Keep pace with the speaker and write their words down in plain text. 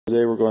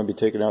Today we're going to be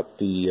taking out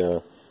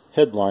the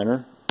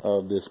headliner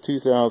of this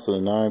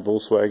 2009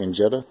 Volkswagen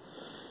Jetta.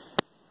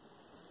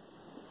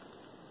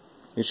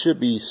 It should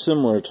be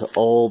similar to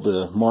all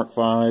the Mark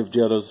 5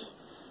 Jettas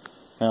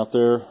out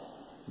there. I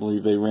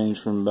believe they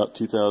range from about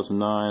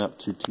 2009 up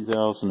to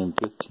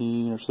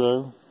 2015 or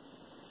so.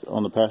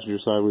 On the passenger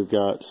side we've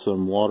got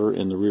some water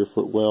in the rear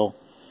footwell,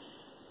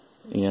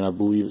 and I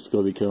believe it's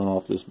going to be coming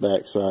off this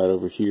back side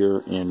over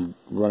here and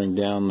running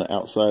down the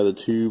outside of the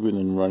tube and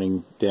then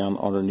running down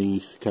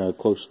underneath, kind of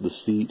close to the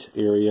seat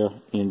area,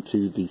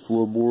 into the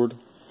floorboard.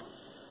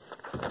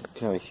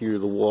 Kind of hear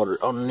the water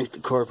underneath the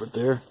carpet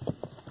there.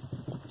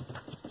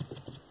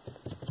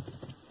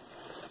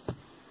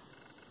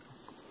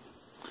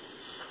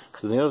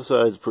 So the other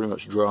side is pretty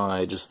much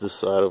dry, just this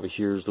side over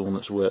here is the one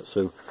that's wet,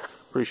 so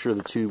pretty sure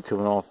the tube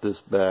coming off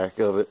this back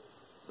of it,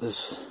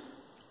 this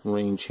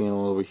rain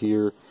channel over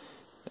here,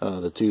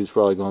 the tube's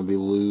probably going to be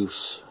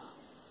loose,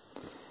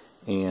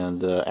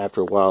 and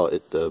after a while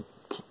the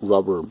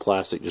rubber and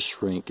plastic just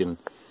shrink and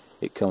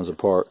it comes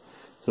apart.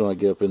 So when I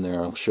get up in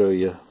there I'll show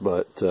you,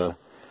 but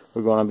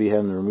we're going to be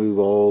having to remove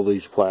all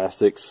these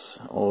plastics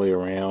all the way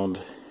around,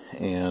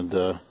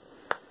 and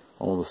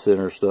all the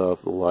center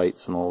stuff, the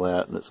lights and all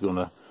that, and it's going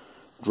to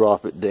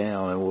drop it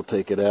down and we'll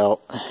take it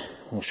out.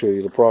 I'll show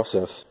you the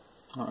process.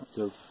 Alright,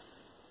 so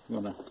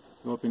I'm going to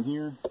go up in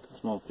here, a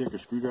small pick or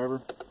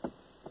screwdriver,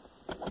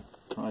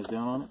 ties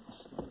down on it,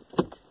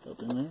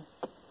 up in there,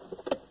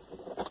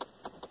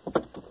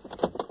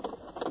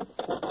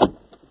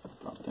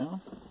 drop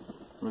down,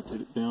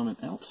 rotate it down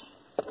and out.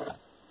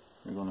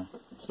 You're going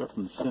to start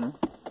from the center.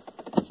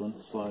 This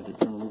one, slide your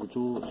trim remover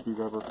tool,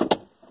 screwdriver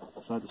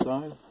side to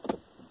side. It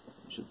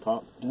should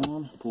pop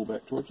down, pull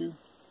back towards you,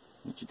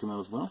 it should come out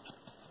as well.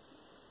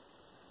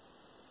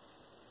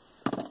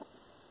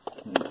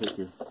 And you take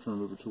your trim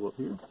remover tool up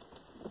here,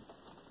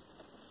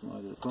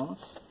 slide it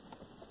across,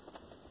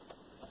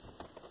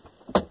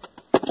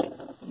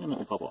 and it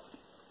will pop off.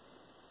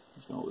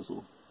 Just got all those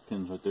little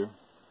pins right there.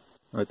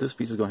 Alright, this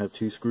piece is going to have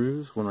two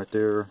screws, one right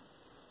there,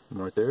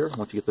 one right there.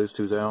 Once you get those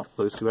two out,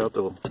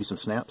 there'll be some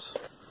snaps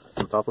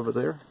on top of it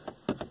there.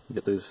 You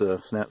get those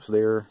snaps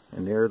there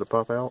and there to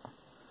pop out,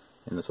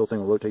 and this whole thing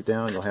will rotate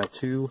down. You'll have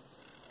two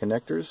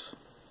connectors,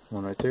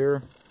 one right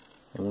there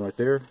and one right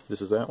there.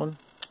 This is that one,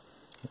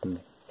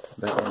 and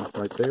that one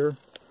right there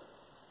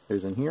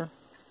goes in here.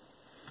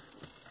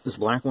 This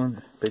black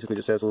one basically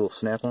just has a little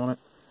snap on it.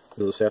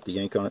 You'll just have to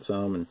yank on it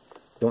some, and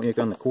don't yank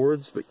on the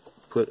cords, but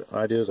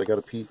I got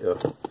a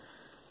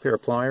pair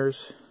of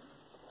pliers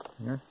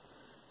here,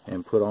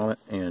 and put on it,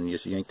 and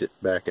just yanked it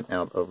back and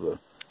out of the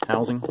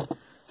housing.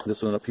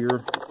 This one up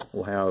here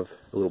will have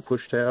a little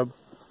push tab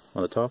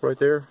on the top right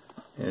there,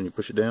 and you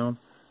push it down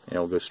and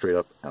it'll go straight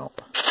up out.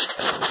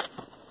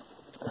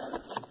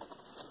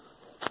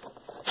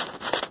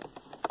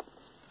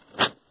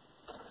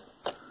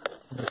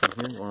 This one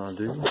here you want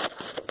to do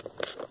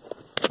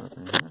up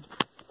in here,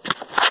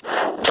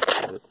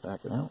 let it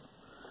back it out.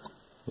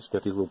 Just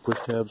got these little push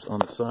tabs on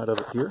the side of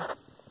it here.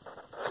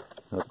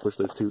 You have to push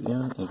those two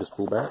in and just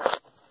pull back. Want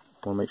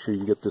to make sure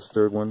you get this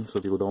third one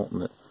so people don't,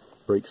 and it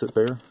breaks it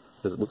there,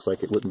 because it looks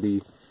like it wouldn't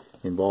be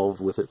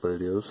involved with it, but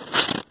it is.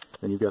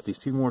 Then you've got these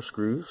two more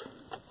screws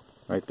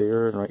right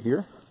there and right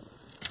here,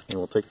 and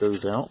we'll take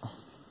those out.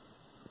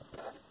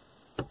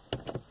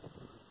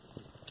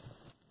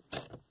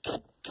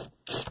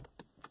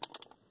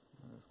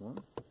 There's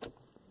one.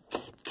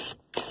 There's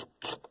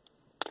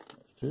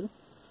two.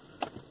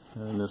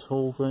 And this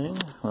whole thing,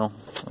 well,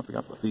 I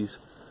forgot to put these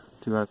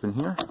two up in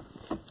here.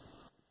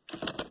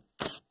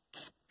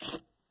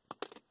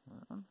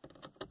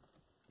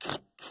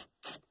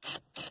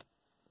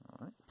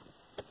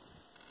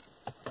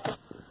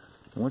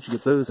 Once you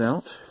get those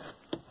out,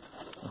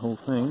 the whole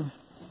thing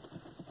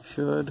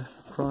should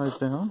prise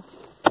down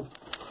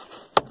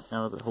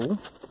out of the hole.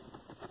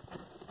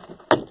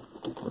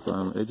 With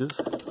on the edges,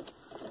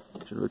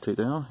 it should rotate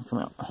down and come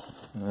out.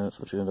 And that's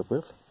what you end up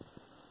with.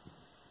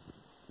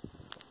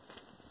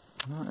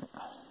 Alright.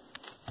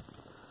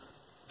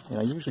 And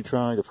I usually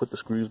try to put the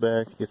screws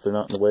back. If they're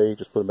not in the way,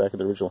 just put them back in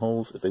the original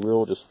holes. If they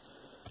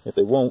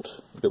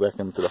won't, go back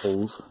into the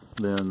holes.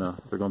 Then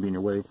if they're going to be in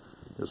your way,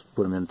 just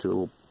put them into a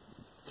little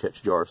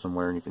catch jar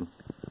somewhere, and you can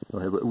go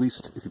ahead. But at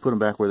least if you put them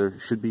back where they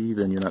should be,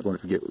 then you're not going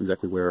to forget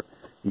exactly where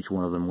each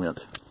one of them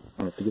went.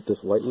 Alright, to get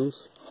this light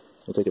loose,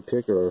 we'll take a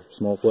pick or a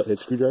small flathead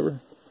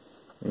screwdriver,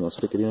 and we'll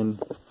stick it in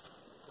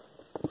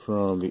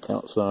from the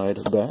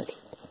outside back.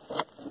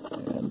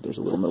 And there's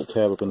a little metal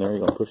tab up in there you're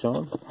going to push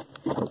on.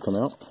 It'll come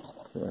out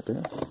right there.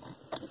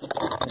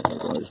 And we're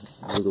going to just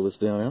wiggle this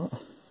down out.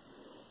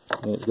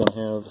 And it's going to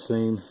have the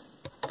same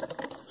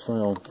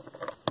style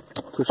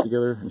push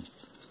together and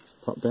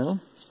pop down.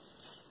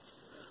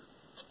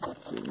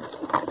 There you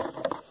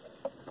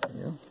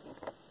go.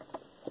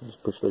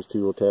 Just push those two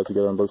little tabs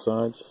together on both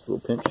sides, a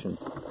little pinch and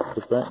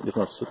push back. Just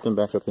want to slip them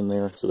back up in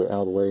there so they're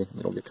out of the way,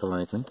 they don't get caught on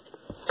anything.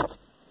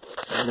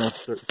 We're going to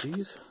start with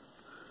these.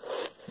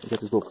 We've got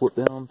these little flip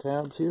down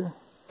tabs here.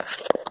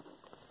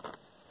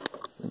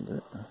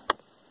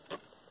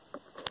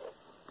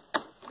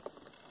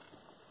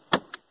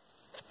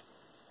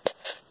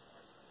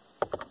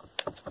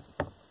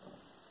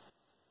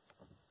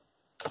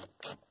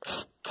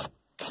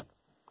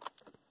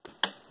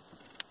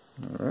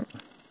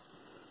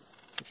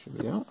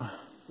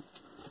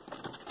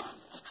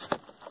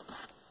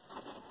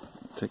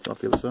 take off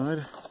the other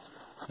side,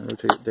 and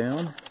rotate it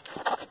down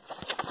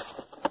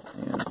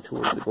and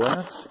towards the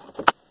glass.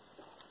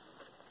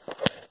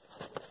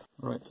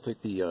 Alright, to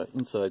take the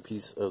inside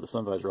piece of the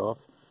sun visor off,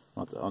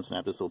 I'll have to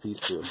unsnap this little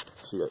piece to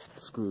see that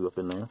screw up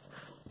in there.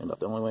 And about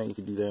the only way you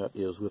can do that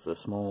is with a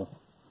small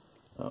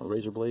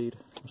razor blade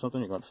or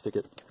something. You're going to stick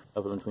it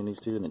up in between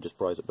these two and then just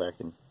prise it back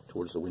in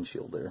towards the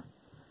windshield there.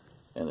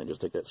 And then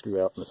just take that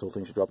screw out and this whole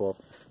thing should drop off.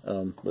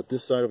 But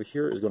this side over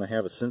here is going to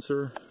have a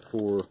sensor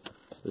for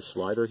the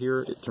slider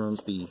here. It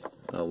turns the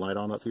light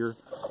on up here.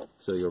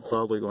 So you're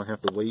probably going to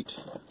have to wait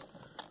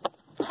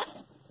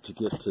to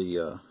get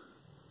the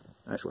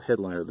actual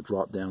headliner to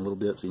drop down a little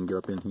bit so you can get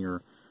up in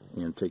here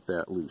and take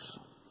that loose.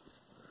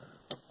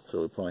 So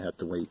we'll probably have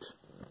to wait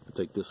to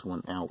take this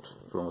one out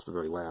for almost the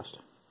very last.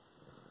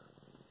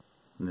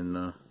 And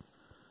then,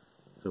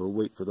 so we'll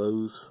wait for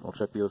those. I'll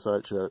check the other side,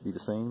 it should be the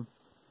same.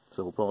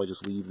 So we'll probably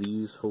just leave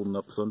these holding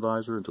up the sun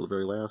visor until the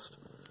very last.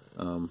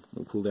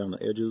 We'll pull down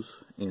the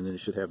edges, and then it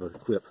should have a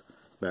clip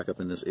back up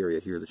in this area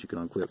here that you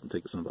can unclip and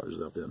take the sun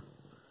visors out then.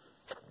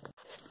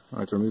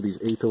 Alright, to remove these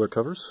A-pillar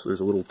covers,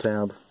 there's a little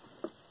tab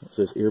that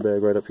says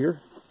airbag right up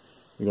here.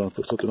 You're going to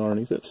put something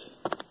underneath it,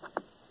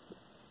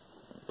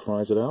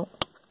 prise it out,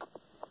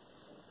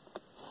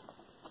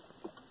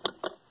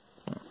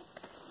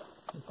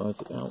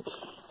 prise it out,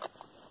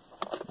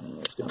 and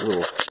it's got a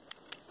little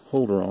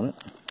holder on it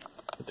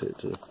to take it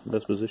to the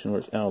best position where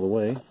it's out of the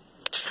way,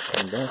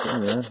 and back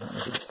in there,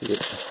 you can see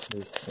it,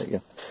 there you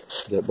go,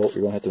 that bolt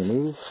you're going to have to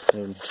remove,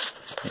 and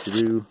if you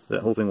do,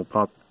 that whole thing will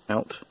pop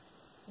out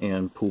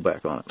and pull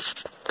back on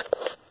it.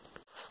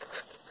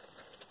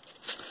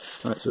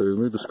 Alright, so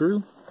remove the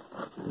screw,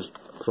 just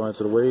prise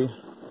it away,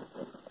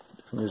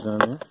 fingers down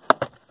there,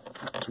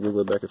 just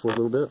wiggle it back and forth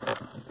a little bit,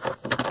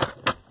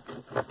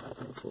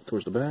 pull it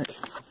towards the back,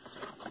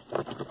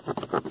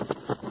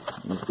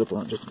 and flip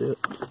on it just a bit.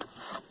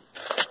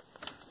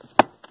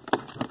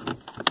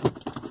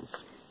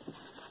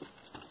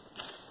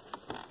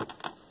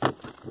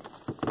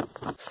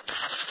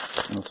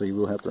 And so you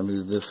will have to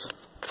remove this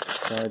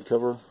side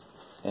cover,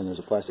 and there's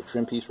a plastic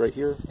trim piece right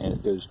here, and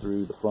it goes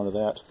through the front of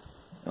that.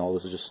 And all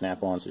this is just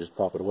snap on, so just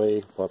pop it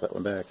away, pop that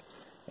one back,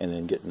 and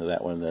then get into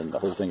that one, and then the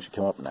whole thing should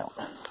come up and out.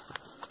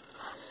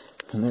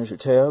 And there's your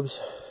tabs.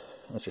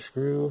 That's your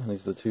screw. And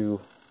these are the two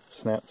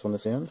snaps on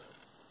this end.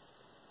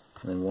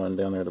 And then one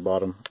down there at the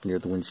bottom near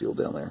the windshield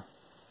down there.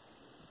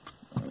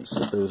 And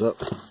set those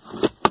up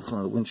in front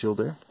of the windshield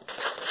there.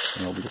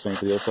 And it'll be the same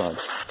for the other side.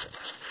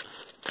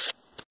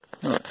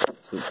 Alright,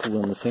 so we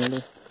pull in this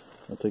handle.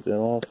 I'll take that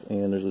off,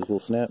 and there's these little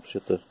snaps.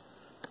 You have to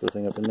put the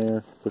thing up in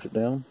there, push it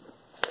down.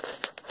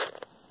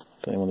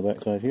 Same on the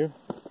back side here.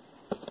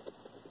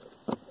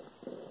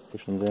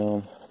 Push them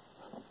down.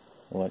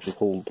 I'll actually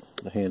hold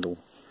the handle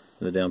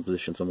in the down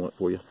position somewhat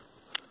for you.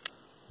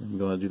 I'm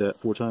going to do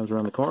that 4 times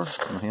around the car,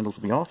 and the handles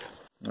will be off.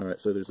 Alright,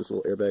 so there's this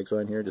little airbag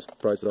sign here. Just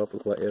prise it off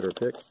with a flathead or a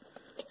pick.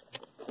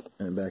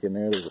 And back in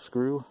there, there's a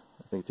screw.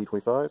 I think it's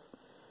T25.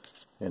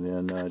 And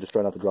then just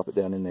try not to drop it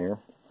down in there.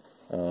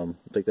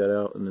 Take that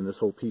out, and then this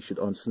whole piece should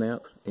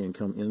unsnap and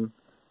come in.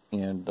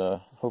 And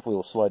hopefully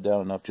it'll slide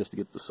down enough just to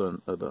get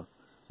the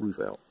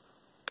roof out.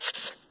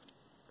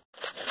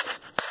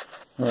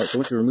 Alright, so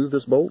once you remove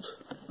this bolt,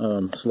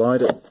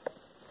 slide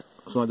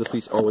this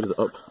piece all the way to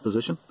the up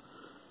position,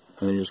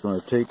 and then you're just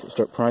going to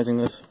start prising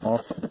this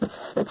off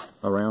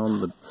around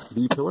the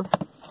B pillar,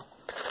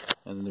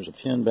 and then there's a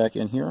pin back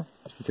in here.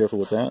 Just be careful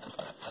with that.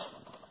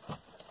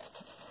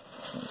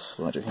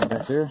 Slide your hand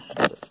back there,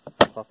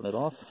 popping it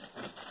off,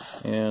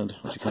 and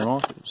once you come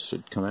off, it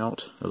should come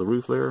out of the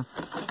roof there.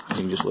 You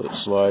can just let it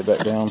slide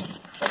back down,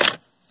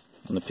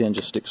 and the pin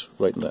just sticks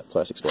right in that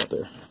plastic spot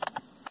there.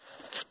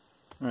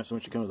 Alright, so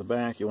once you come to the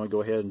back, you want to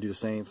go ahead and do the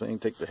same thing.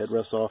 Take the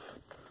headrests off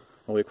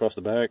all the way across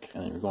the back,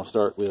 and then you're going to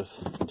start with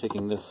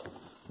taking this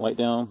light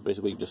down.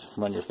 Basically, just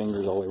run your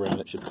fingers all the way around.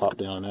 It should pop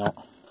down and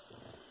out.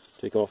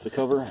 Take off the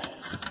cover.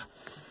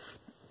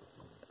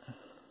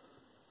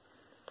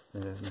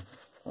 And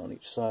on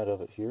each side of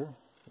it here,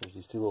 there's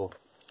these two little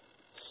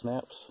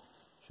snaps.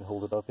 Should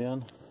hold it up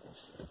in.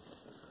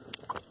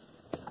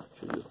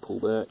 Should just pull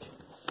back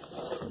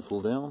and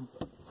pull down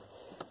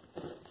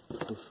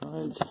both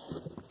sides.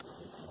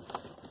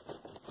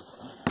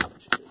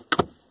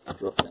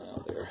 Drop down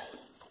out there.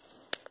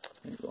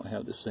 And you're going to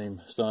have the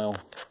same style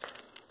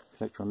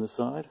connector on this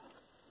side.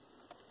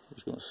 We're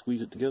just going to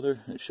squeeze it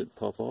together and it should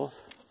pop off.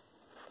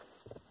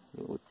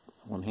 With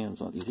one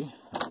hand's not easy.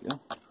 There we go.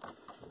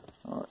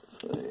 Alright,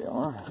 so there you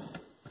are.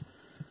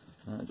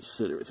 And just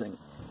sit everything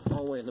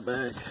all the way in the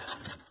back.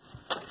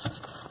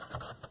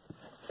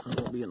 It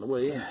won't be in the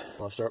way.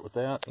 I'll start with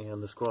that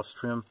and this cross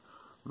trim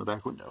on the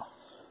back window.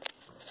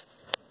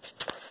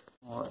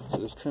 Alright, so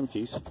this trim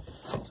piece is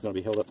going to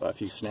be held up by a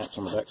few snaps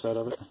on the back side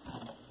of it.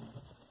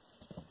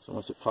 So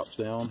once it pops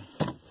down,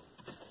 I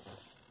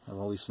have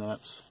all these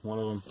snaps. One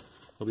of them,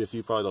 there'll be a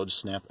few probably that'll just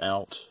snap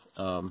out.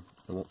 It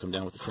won't come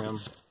down with the trim.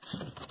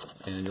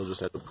 And you'll just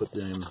have to put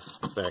them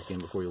back in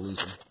before you lose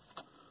them.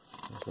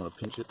 You just want to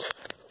pinch it.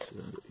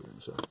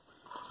 So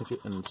click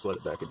it and slide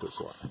it back into its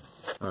slot.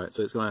 Alright,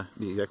 so it's going to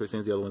be exactly the same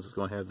as the other ones. It's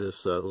going to have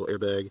this little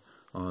airbag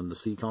on the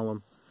C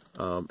column,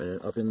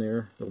 and up in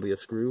there there'll be a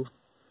screw,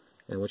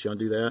 and once you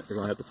undo that, you're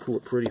going to have to pull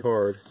it pretty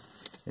hard,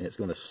 and it's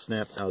going to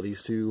snap out of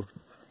these two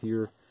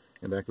here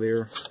and back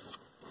there.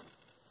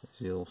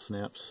 See the little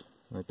snaps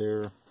right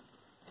there,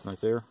 right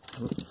there,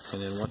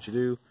 and then once you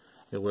do,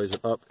 it'll raise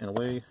it up and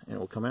away, and it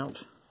will come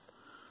out.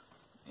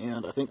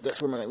 And I think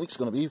that's where my leak's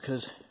going to be,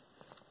 because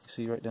you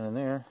see right down in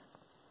there,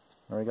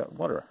 I already got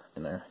water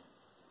in there.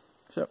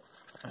 So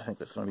I think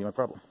that's going to be my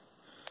problem.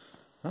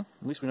 Well,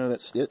 at least we know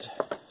that's it.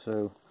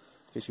 So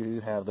in case you do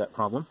have that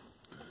problem,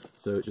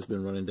 so it's just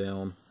been running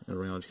down and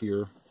around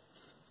here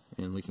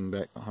and leaking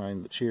back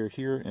behind the chair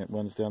here, and it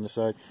runs down the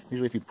side.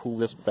 Usually if you pull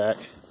this back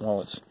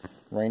while it's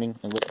raining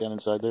and look down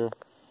inside there,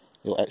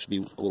 it'll actually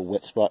be a little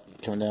wet spot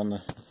coming down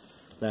the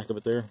back of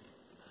it there.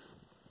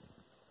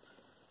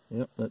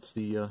 Yep, that's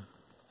the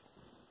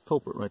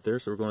culprit right there,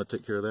 so we're going to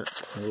take care of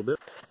that in a little bit.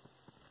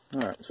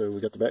 Alright, so we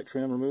got the back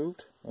trim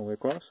removed all the way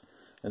across,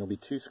 and there'll be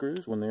two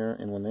screws, one there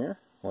and one there.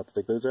 We'll have to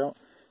take those out,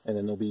 and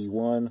then there'll be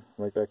one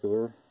right back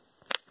over,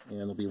 and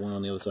there'll be one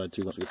on the other side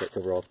too once we get that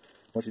cover off.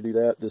 Once you do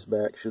that, this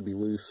back should be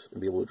loose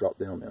and be able to drop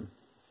down then.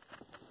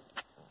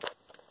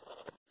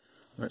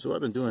 Alright, so what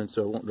I've been doing,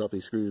 so I won't drop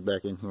these screws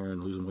back in here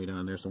and lose them way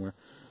down there somewhere.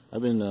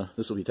 I've been,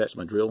 this will be attached to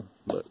my drill,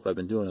 but what I've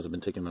been doing is I've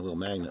been taking my little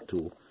magnet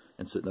tool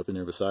and sitting up in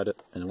there beside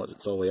it, and then once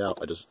it's all the way out,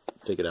 I just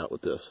take it out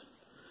with this.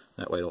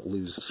 That way I don't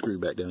lose the screw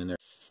back down in there.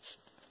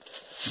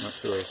 Alright,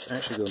 so there's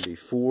actually going to be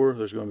four.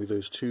 There's going to be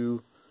those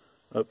two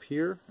up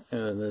here,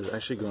 and there's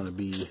actually going to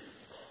be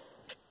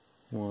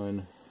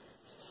one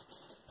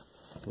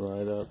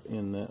right up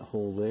in that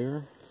hole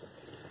there.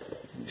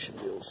 You should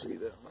be able to see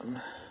that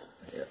one.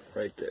 Yeah,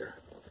 right there.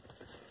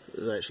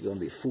 There's actually going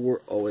to be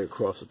four all the way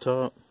across the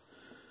top.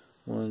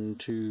 1,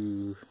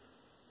 2,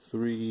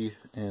 3,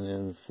 and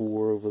then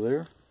 4 over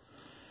there.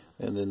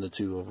 And then the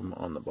two of them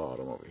on the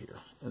bottom over here.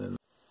 And then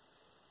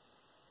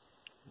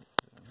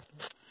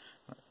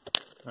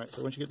alright,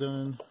 so once you get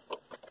done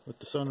with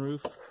the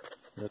sunroof,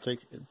 you're going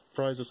to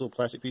prise this little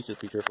plastic piece.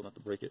 Just be careful not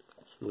to break it.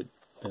 It's really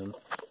thin.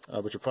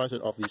 But you prise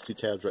it off these two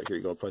tabs right here.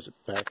 You're going to prise it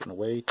back and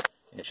away,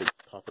 and it should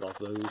pop it off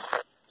those.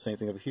 Same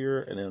thing over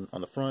here, and then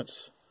on the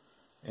fronts,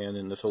 and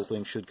then this whole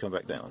thing should come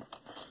back down.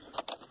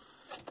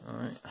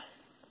 Alright.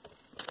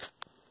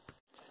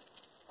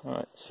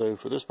 Alright, so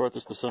for this part,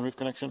 this is the sunroof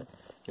connection.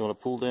 You want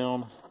to pull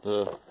down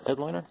the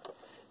headliner,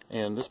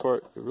 and this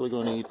part, you're really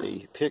going to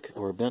need a pick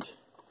or a bent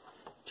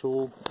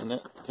tool, and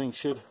that thing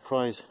should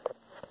prise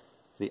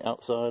the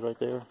outside right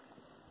there.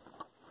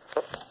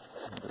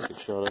 Take a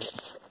shot of it.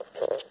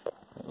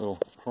 That little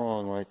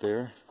prong right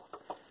there.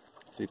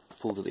 So you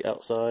pull to the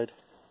outside,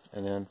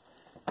 and then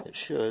it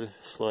should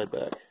slide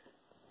back.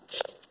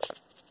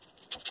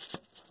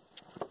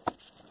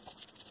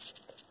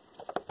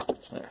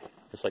 There,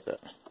 just like that.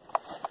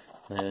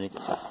 And you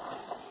can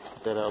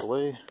get that out of the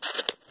way.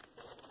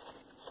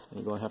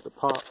 You're going to have to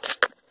pop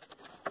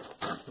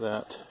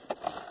that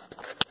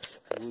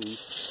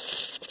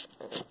loose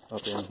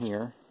up in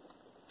here.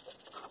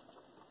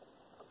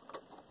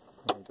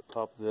 I need to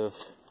pop this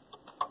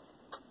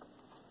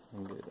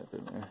and get it up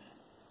in there.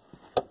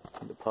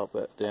 I need to pop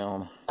that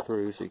down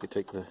through so you can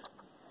take the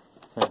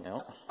thing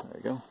out. There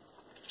you go.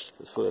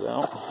 Just slid it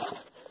out.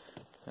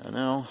 And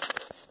now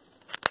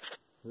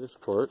this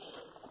part,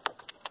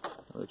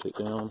 rotate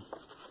down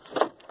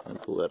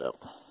and pull that out.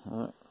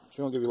 Alright,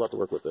 she won't give you a lot to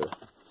work with there.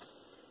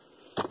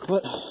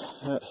 But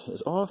that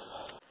is off.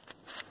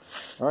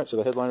 Alright, so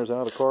the headliner's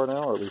out of the car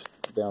now, or at least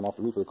down off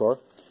the roof of the car.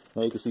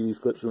 Now you can see these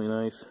clips really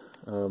nice.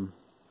 All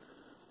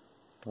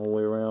the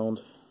way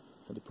around.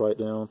 Had to pry it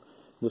down.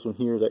 This one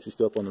here is actually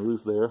still up on the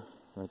roof there,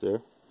 right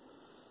there.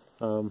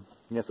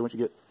 Yeah, so once you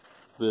get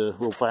the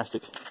little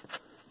plastic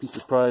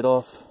pieces pried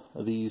off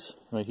of these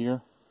right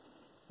here,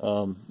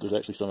 there's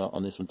actually some out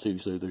on this one too.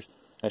 So there's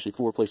actually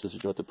 4 places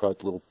that you have to pry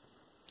the little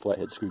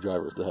flathead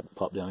screwdrivers that have to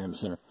pop down in the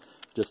center.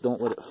 Just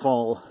don't let it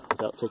fall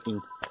without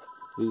taking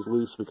these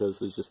loose, because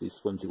there's just these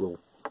flimsy little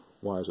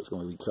wires that's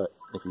going to be cut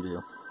if you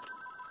do.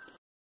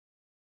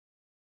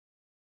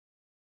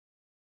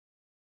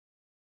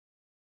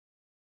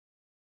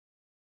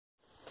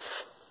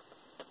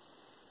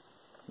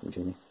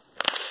 Jimmy.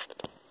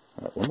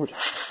 Alright, one more time.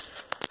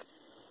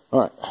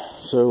 Alright,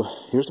 so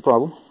here's the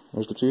problem.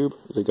 There's the tube.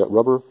 They got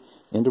rubber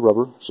into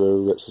rubber,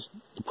 so that's just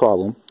the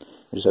problem.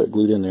 I just had it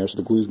glued in there, so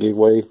the glue gave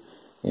way,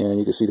 and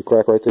you can see the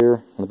crack right there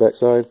on the back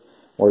side.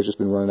 Water's just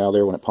been running out of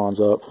there when it ponds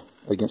up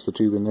against the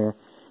tube in there,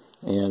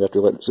 and after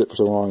letting it sit for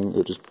so long,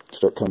 it'll just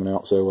start coming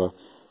out. So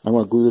I'm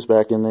going to glue this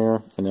back in there,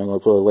 and then I'm going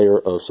to put a layer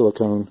of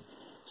silicone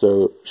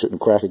so it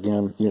shouldn't crack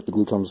again. Even if the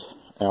glue comes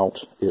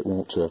out, it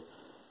won't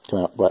come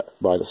out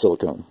by the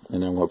silicone.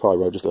 And then I'm going to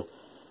probably rub just a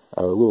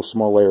little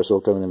small layer of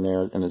silicone in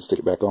there, and then stick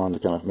it back on to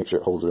kind of make sure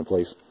it holds it in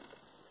place.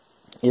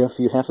 If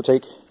you have to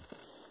take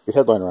your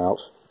headliner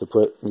out to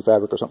put new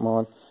fabric or something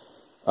on,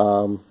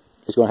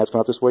 it's going to have to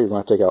come out this way. You're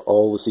going to have to take out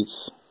all the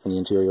seats in the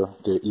interior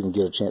to even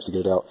get a chance to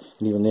get it out.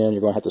 And even then,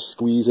 you're going to have to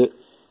squeeze it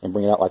and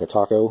bring it out like a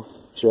taco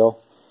shell.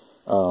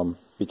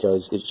 You're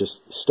because it's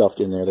just stuffed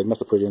in there. They must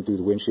have put it in through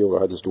the windshield or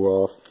had this door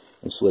off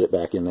and slid it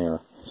back in there.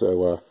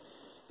 So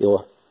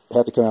you'll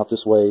have to come out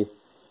this way.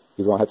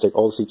 You're going to have to take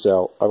all the seats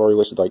out. I've already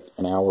wasted like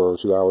an hour or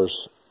 2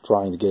 hours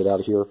trying to get it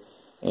out of here,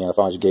 and I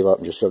finally just gave up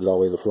and just shoved it all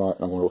the way to the front.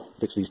 And I'm going to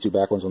fix these 2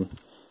 back ones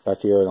back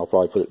here, and I'll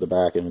probably put it at the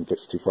back and then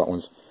fix the 2 front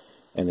ones,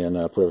 and then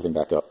put everything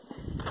back up.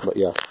 But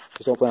yeah,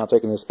 just don't plan on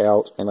taking this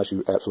out unless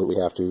you absolutely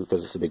have to,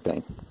 because it's a big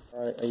pain.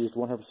 Alright, I used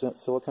 100%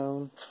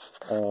 silicone.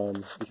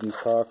 You can use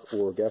caulk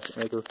or gasket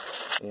maker,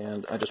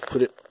 and I just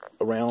put it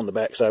around the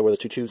back side where the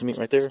 2 tubes meet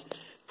right there.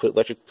 Put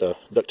electric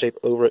duct tape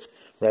over it,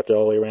 wrapped it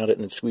all the way around it,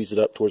 and then squeezed it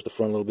up towards the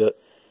front a little bit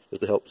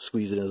just to help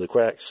squeeze it into the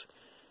cracks.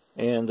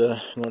 And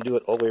I'm going to do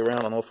it all the way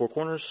around on all 4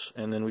 corners,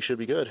 and then we should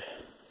be good.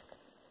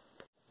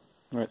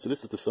 Alright, so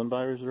this is the sun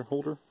visor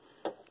holder.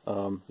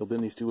 They'll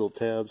bend these 2 little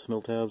tabs,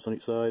 metal tabs on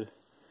each side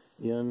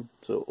in,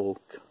 so it will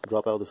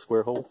drop out of the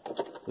square hole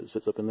that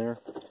sits up in there.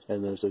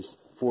 And there's those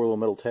 4 little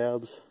metal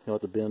tabs. You'll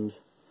have to bend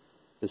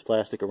this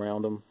plastic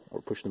around them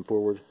or push them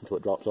forward until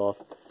it drops off.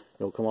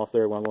 It'll come off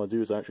there. What I'm going to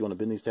do is I'm actually going to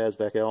bend these tabs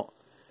back out,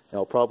 and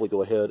I'll probably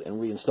go ahead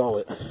and reinstall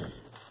it.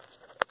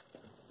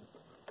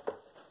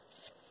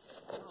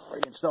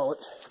 Reinstall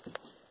it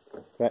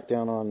back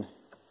down on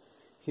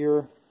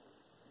here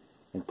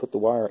and put the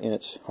wire in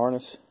its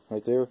harness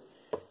right there.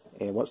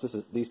 And once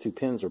these 2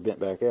 pins are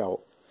bent back out,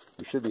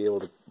 you should be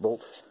able to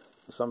bolt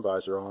the sun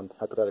visor on,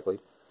 hypothetically,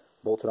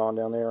 bolt it on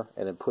down there,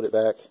 and then put it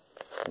back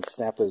and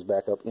snap those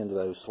back up into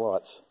those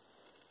slots.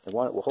 And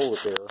one, it will hold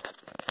it there.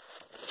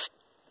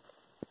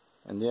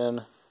 And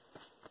then,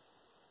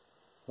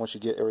 once you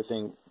get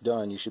everything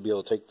done, you should be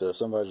able to take the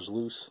sun visors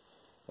loose.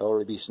 They'll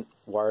already be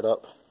wired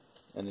up,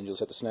 and then you'll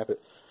just have to snap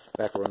it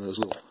back around those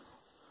little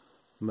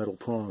metal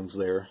prongs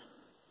there,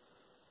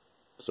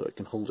 so it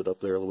can hold it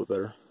up there a little bit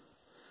better.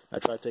 I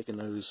tried taking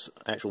those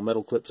actual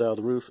metal clips out of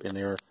the roof, and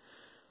they're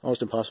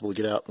almost impossible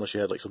to get out unless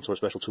you had like some sort of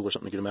special tool or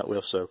something to get them out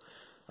with, so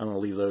I'm going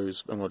to leave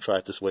those. I'm going to try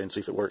it this way and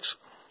see if it works.